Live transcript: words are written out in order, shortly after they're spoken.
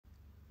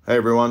Hey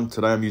everyone,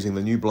 today I'm using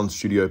the new Blonde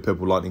Studio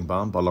Purple Lightning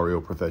Balm by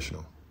L'Oreal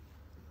Professionnel.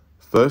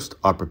 First,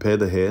 I prepare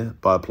the hair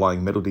by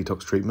applying metal detox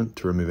treatment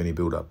to remove any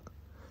buildup.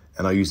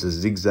 And I use a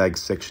zigzag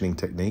sectioning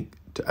technique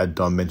to add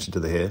dimension to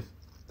the hair.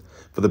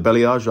 For the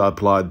balayage, I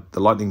applied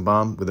the lightning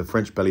balm with a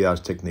French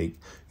balayage technique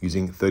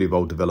using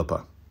 30-volt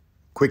developer.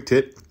 Quick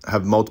tip,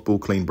 have multiple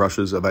clean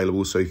brushes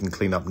available so you can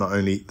clean up not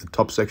only the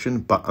top section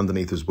but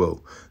underneath as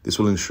well. This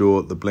will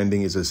ensure the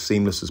blending is as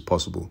seamless as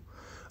possible.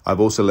 I've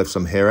also left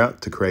some hair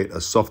out to create a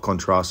soft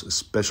contrast,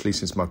 especially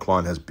since my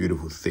client has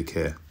beautiful thick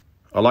hair.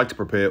 I like to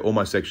prepare all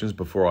my sections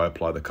before I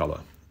apply the color.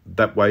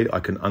 That way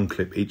I can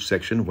unclip each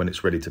section when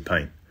it's ready to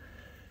paint.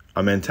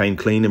 I maintain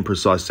clean and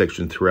precise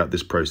section throughout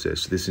this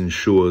process. This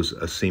ensures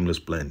a seamless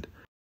blend.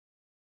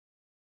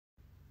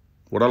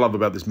 What I love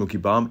about this Milky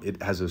Balm,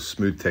 it has a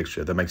smooth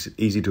texture that makes it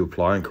easy to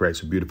apply and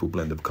creates a beautiful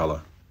blend of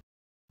color.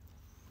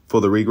 For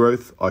the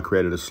regrowth, I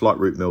created a slight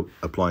root milk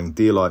applying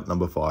Dear Light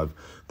number 5.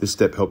 This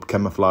step helped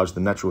camouflage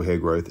the natural hair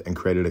growth and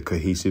created a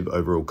cohesive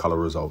overall color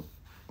result.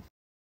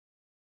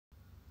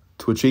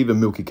 To achieve a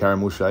milky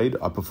caramel shade,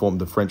 I performed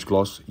the French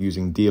gloss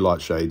using Dear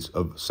Light shades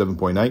of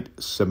 7.8,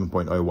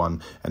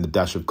 7.01 and a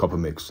dash of copper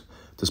mix.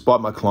 Despite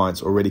my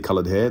client's already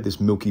colored hair, this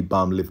Milky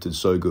Balm lifted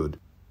so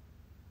good.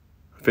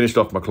 Finished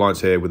off my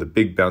client's hair with a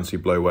big bouncy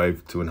blow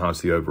wave to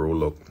enhance the overall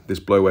look. This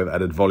blow wave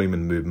added volume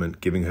and movement,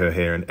 giving her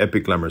hair an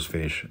epic glamorous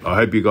finish. I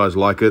hope you guys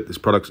like it. This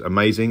product's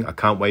amazing. I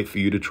can't wait for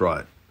you to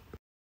try it.